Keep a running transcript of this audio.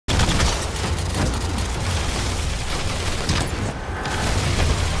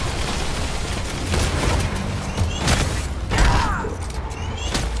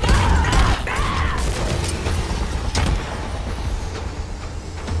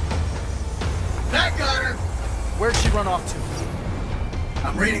run off to?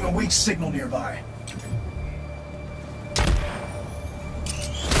 I'm reading a weak signal nearby.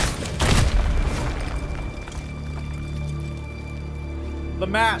 The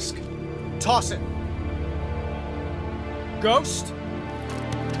mask. Toss it. Ghost?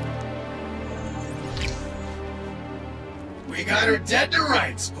 We got her dead to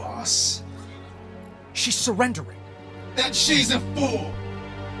rights, boss. She's surrendering. Then she's a fool.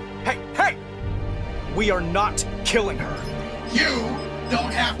 Hey, hey! We are not killing her. You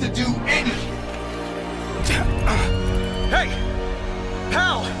don't have to do anything. Hey!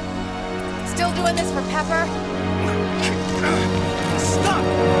 Hal! Still doing this for Pepper? Stop!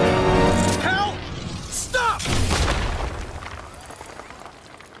 Hal! Stop!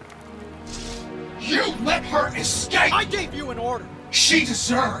 You let her escape! I gave you an order! She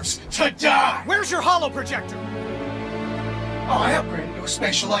deserves to die! Where's your holo projector? Oh, I upgraded to a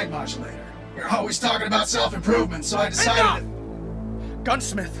spatial light modulator. You're always talking about self-improvement, so I decided Enough!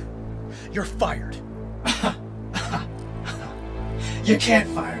 Gunsmith, you're fired. You can't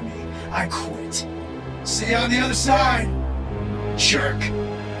fire me. I quit. See you on the other side, jerk.